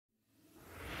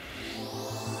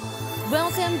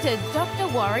Welcome to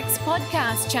Dr. Warrick's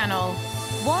podcast channel.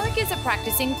 Warrick is a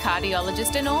practicing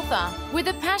cardiologist and author with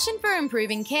a passion for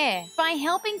improving care by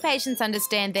helping patients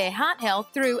understand their heart health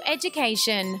through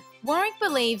education. Warrick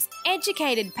believes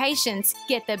educated patients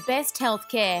get the best health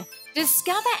care.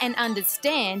 Discover and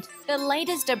understand the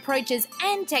latest approaches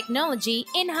and technology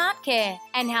in heart care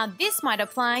and how this might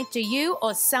apply to you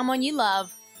or someone you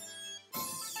love.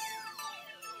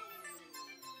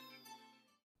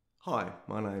 Hi,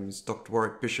 my name is Dr.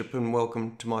 Warrick Bishop and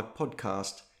welcome to my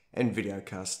podcast and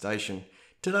videocast station.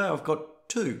 Today I've got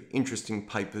two interesting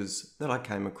papers that I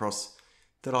came across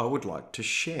that I would like to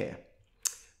share.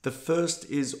 The first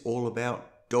is all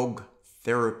about dog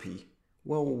therapy.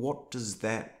 Well, what does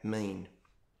that mean?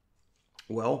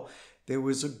 Well, there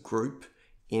was a group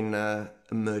in an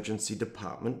emergency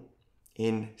department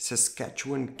in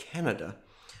Saskatchewan, Canada,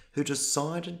 who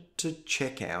decided to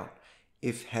check out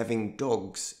if having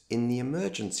dogs in the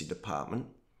emergency department,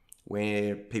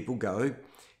 where people go,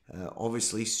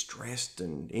 obviously stressed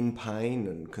and in pain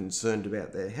and concerned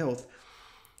about their health,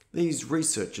 these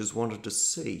researchers wanted to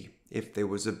see if there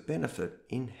was a benefit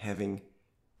in having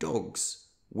dogs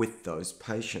with those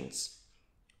patients.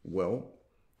 Well,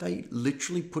 they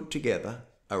literally put together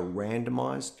a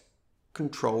randomized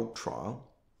controlled trial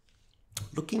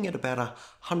looking at about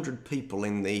 100 people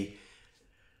in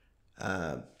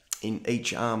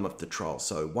each arm of the trial.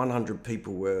 So 100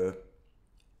 people were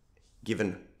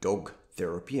given dog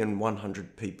therapy and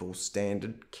 100 people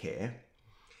standard care.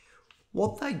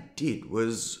 What they did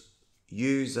was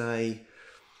use a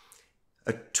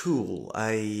tool,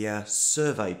 a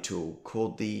survey tool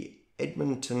called the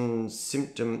Edmonton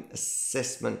Symptom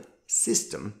Assessment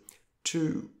System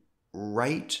to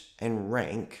rate and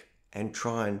rank and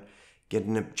try and get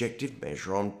an objective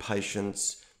measure on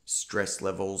patients' stress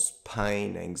levels,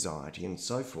 pain, anxiety, and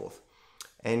so forth.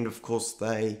 And of course,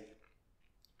 they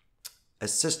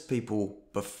assessed people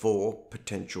before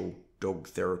potential dog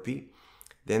therapy,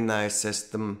 then they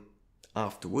assessed them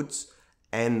afterwards,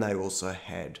 and they also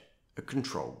had a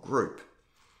control group.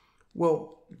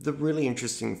 Well, the really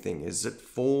interesting thing is that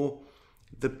for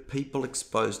the people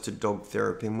exposed to dog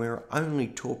therapy, and we're only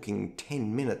talking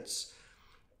 10 minutes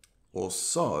or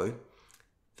so,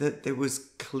 that there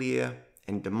was clear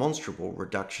and demonstrable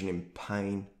reduction in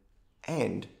pain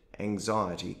and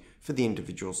anxiety for the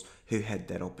individuals who had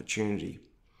that opportunity.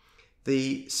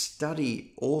 The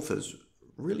study authors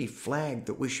really flagged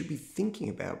that we should be thinking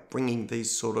about bringing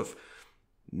these sort of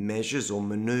measures or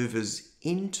maneuvers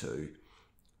into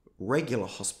regular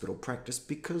hospital practice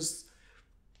because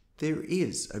there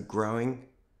is a growing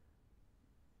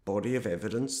body of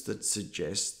evidence that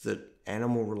suggests that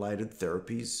animal-related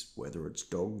therapies, whether it's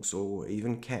dogs or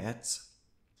even cats,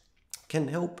 can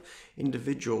help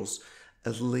individuals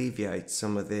alleviate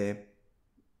some of their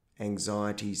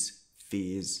anxieties,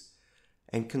 fears,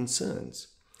 and concerns.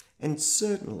 And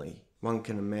certainly one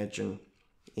can imagine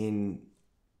in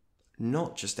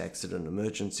not just accident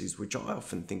emergencies, which I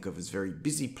often think of as very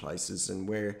busy places and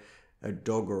where a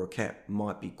dog or a cat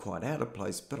might be quite out of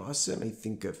place, but I certainly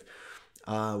think of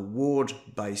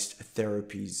ward-based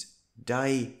therapies,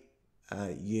 day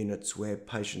units where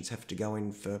patients have to go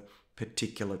in for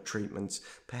particular treatments,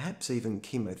 perhaps even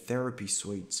chemotherapy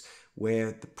suites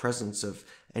where the presence of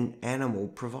an animal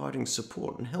providing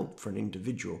support and help for an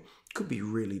individual could be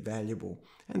really valuable.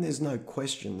 And there's no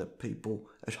question that people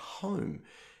at home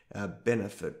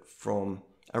benefit from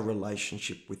a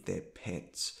relationship with their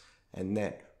pets and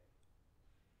that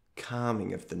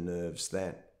calming of the nerves,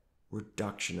 that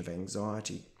reduction of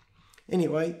anxiety.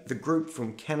 Anyway, the group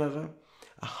from Canada,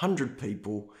 100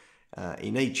 people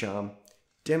in each arm,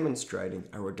 demonstrating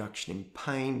a reduction in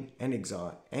pain and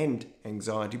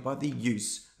anxiety by the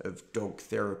use of dog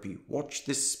therapy. Watch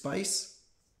this space.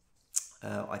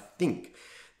 I think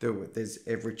there's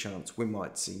every chance we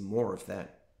might see more of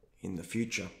that in the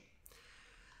future.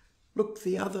 Look,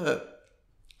 the other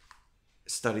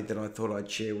study that I thought I'd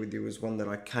share with you is one that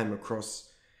I came across,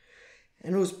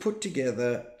 and it was put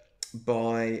together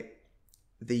by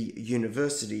the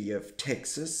University of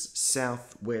Texas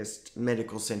Southwest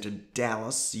Medical Center,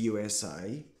 Dallas,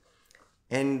 USA,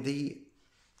 and the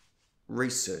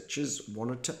researchers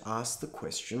wanted to ask the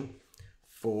question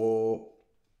for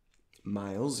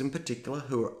males in particular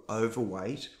who are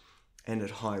overweight and at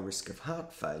high risk of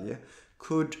heart failure,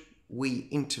 could we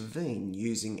intervene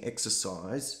using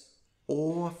exercise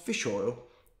or fish oil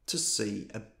to see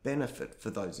a benefit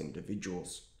for those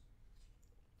individuals?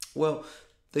 Well,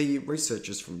 the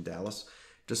researchers from Dallas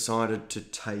decided to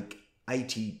take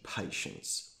 80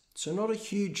 patients. So not a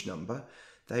huge number.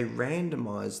 They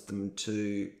randomized them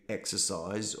to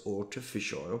exercise or to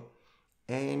fish oil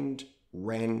and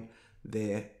ran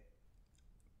their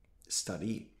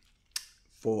study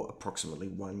for approximately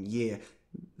 1 year.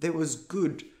 There was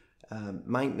good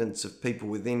maintenance of people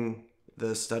within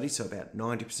the study, so about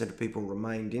 90% of people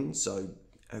remained in, so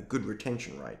a good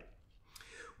retention rate.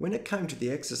 When it came to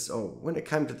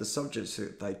the subjects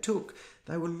that they took,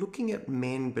 they were looking at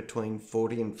men between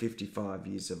 40 and 55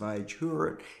 years of age who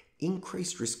are at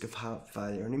increased risk of heart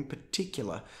failure, and in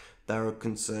particular, they were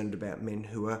concerned about men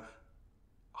who are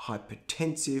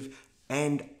hypertensive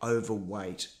and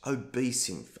overweight, obese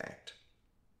in fact.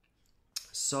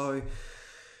 So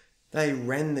they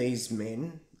ran these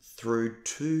men through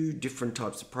two different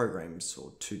types of programs,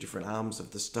 or two different arms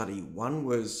of the study. One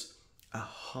was a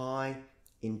high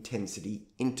intensity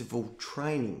interval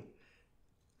training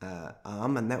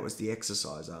arm, and that was the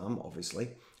exercise arm,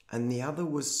 obviously. And the other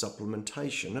was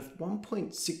supplementation of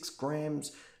 1.6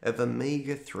 grams of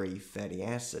omega-3 fatty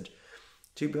acid.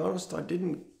 To be honest, I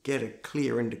didn't get a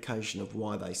clear indication of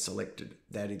why they selected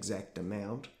that exact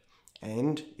amount.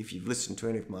 And if you've listened to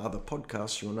any of my other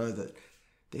podcasts, you'll know that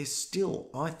there still,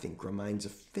 I think, remains a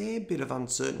fair bit of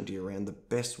uncertainty around the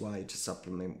best way to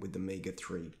supplement with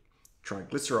omega-3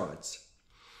 triglycerides.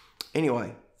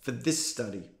 Anyway, for this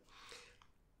study,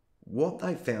 what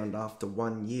they found after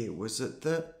 1 year was that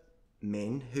the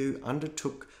men who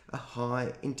undertook a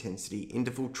high-intensity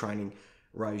interval training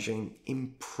regime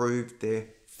improved their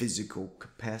physical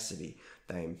capacity.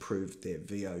 They improved their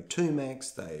VO2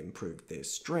 max, they improved their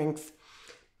strength,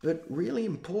 but really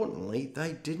importantly,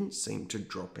 they didn't seem to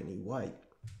drop any weight.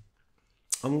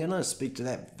 I'm going to speak to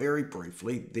that very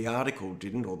briefly. The article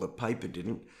didn't, or the paper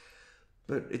didn't,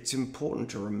 but it's important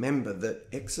to remember that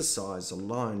exercise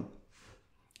alone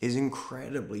is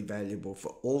incredibly valuable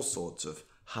for all sorts of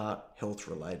heart health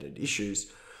related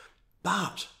issues.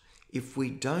 But if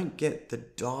we don't get the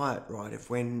diet right, if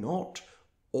we're not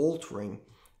altering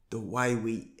the way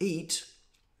we eat,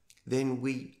 then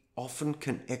we often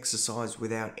can exercise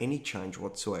without any change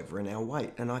whatsoever in our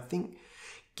weight. And I think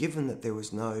given that there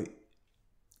was no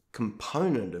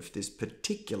component of this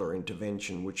particular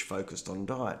intervention which focused on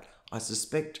diet, I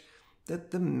suspect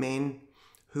that the men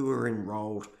who were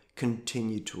enrolled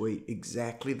continued to eat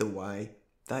exactly the way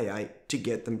they ate to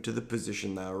get them to the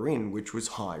position they were in, which was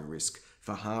high risk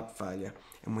for heart failure.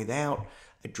 And without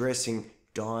addressing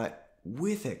diet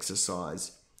with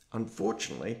exercise,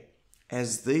 unfortunately,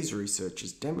 as these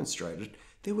researchers demonstrated,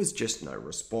 there was just no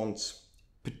response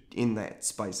in that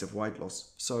space of weight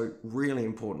loss. So really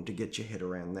important to get your head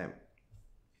around that.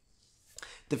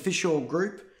 The fish oil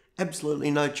group,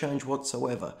 absolutely no change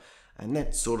whatsoever. And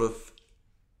that's sort of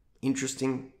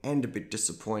interesting and a bit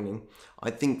disappointing.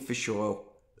 I think fish oil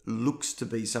looks to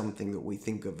be something that we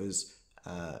think of as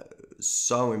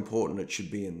so important it should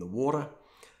be in the water.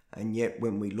 And yet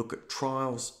when we look at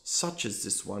trials such as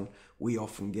this one, we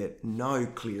often get no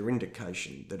clear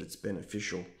indication that it's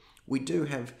beneficial. We do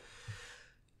have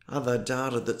other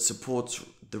data that supports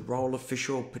the role of fish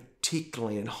oil,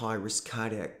 particularly in high-risk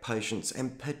cardiac patients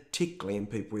and particularly in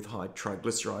people with high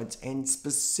triglycerides, and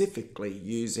specifically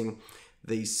using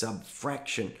the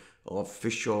subfraction of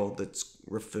fish oil that's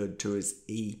referred to as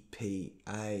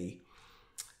EPA,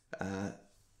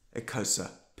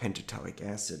 eicosapentaenoic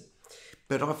acid.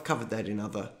 But I've covered that in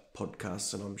other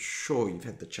podcasts, and I'm sure you've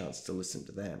had the chance to listen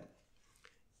to that.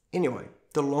 Anyway,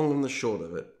 the long and the short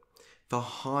of it, for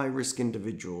high-risk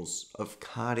individuals of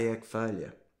cardiac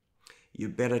failure, you're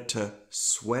better to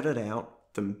sweat it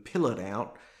out than pill it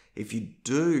out. If you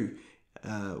do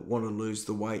want to lose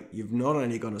the weight, you've not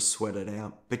only got to sweat it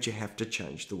out, but you have to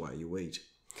change the way you eat.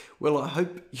 Well, I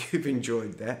hope you've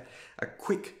enjoyed that. A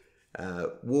quick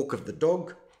walk of the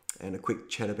dog and a quick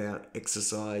chat about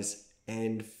exercise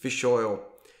and fish oil.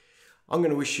 I'm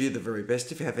going to wish you the very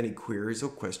best. If you have any queries or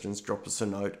questions, drop us a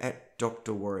note at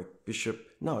Dr. Warrick Bishop.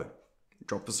 No,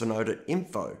 drop us a note at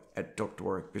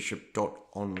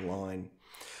info@drwarrickbishop.online.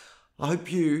 I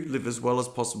hope you live as well as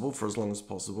possible for as long as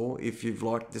possible. If you've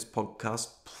liked this podcast,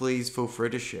 please feel free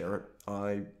to share it.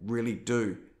 I really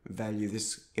do value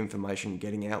this information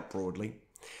getting out broadly.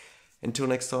 Until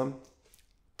next time,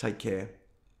 take care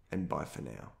and bye for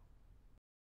now.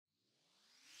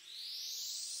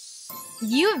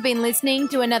 You have been listening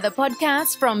to another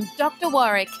podcast from Dr.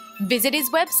 Warrick. Visit his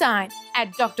website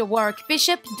at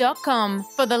drwarrickbishop.com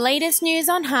for the latest news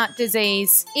on heart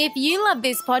disease. If you love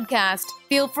this podcast,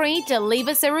 feel free to leave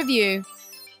us a review.